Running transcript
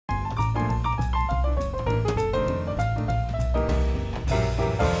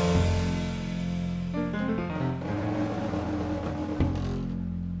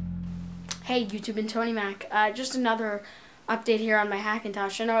Hey YouTube and Tony Mac, just another update here on my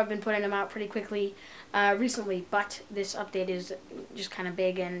Hackintosh. I know I've been putting them out pretty quickly recently, but this update is just kind of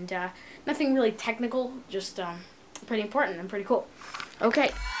big and nothing really technical, just pretty important and pretty cool.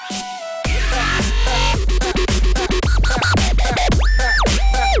 Okay.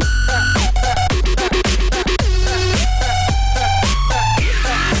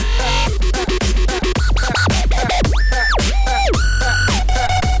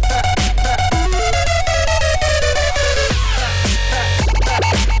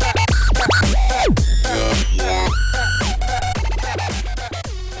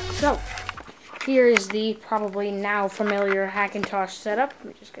 So, here is the probably now familiar Hackintosh setup. Let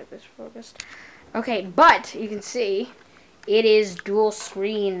me just get this focused. Okay, but you can see it is dual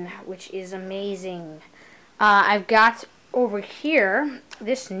screen, which is amazing. I've got over here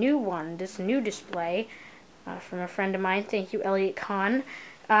this new display from a friend of mine. Thank you, Elliot Kahn.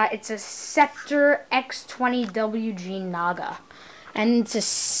 It's a Scepter X20WG Naga, and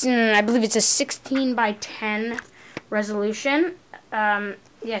it's I believe it's a 16 by 10 resolution.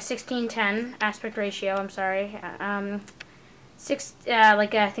 Yeah, 16:10 aspect ratio. I'm sorry. I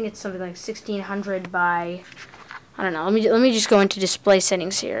think it's something like 1600 by. I don't know. Let me just go into display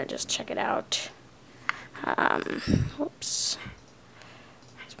settings here and just check it out. Whoops.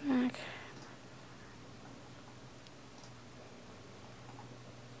 Back.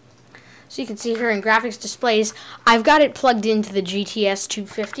 So you can see here in graphics displays, I've got it plugged into the GTS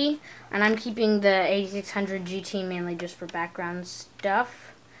 250, and I'm keeping the 8600 GT mainly just for background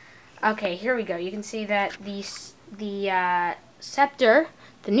stuff. Okay, here we go. You can see that the Scepter,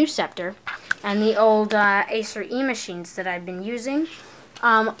 the new Scepter, and the old Acer E machines that I've been using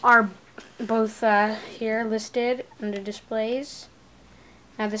are both here listed under displays.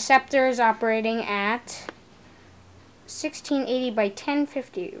 Now the Scepter is operating at 1680 by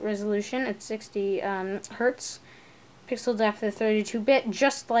 1050 resolution at 60 hertz, pixel depth of 32-bit,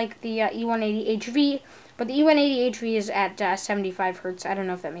 just like the E180 HV, but the E180 HV is at 75 hertz. I don't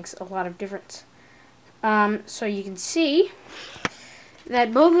know if that makes a lot of difference. So you can see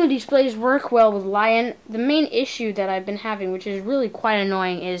that both of the displays work well with Lion. The main issue that I've been having, which is really quite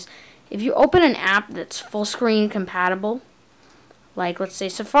annoying, is if you open an app that's full screen compatible, like let's say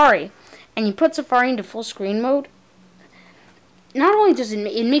Safari, and you put Safari into full screen mode, not only does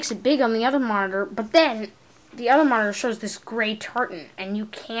it makes it big on the other monitor, but then the other monitor shows this gray tartan, and you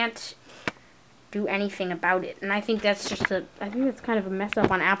can't do anything about it. And I think that's kind of a mess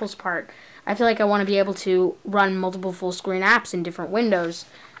up on Apple's part. I feel like I want to be able to run multiple full screen apps in different windows.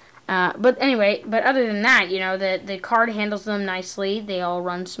 But anyway, other than that, you know, the card handles them nicely. They all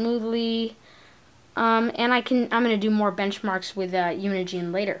run smoothly. And I'm going to do more benchmarks with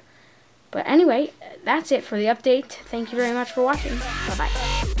Unigine later. But anyway, that's it for the update. Thank you very much for watching.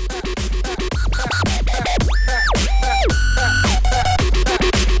 Bye-bye.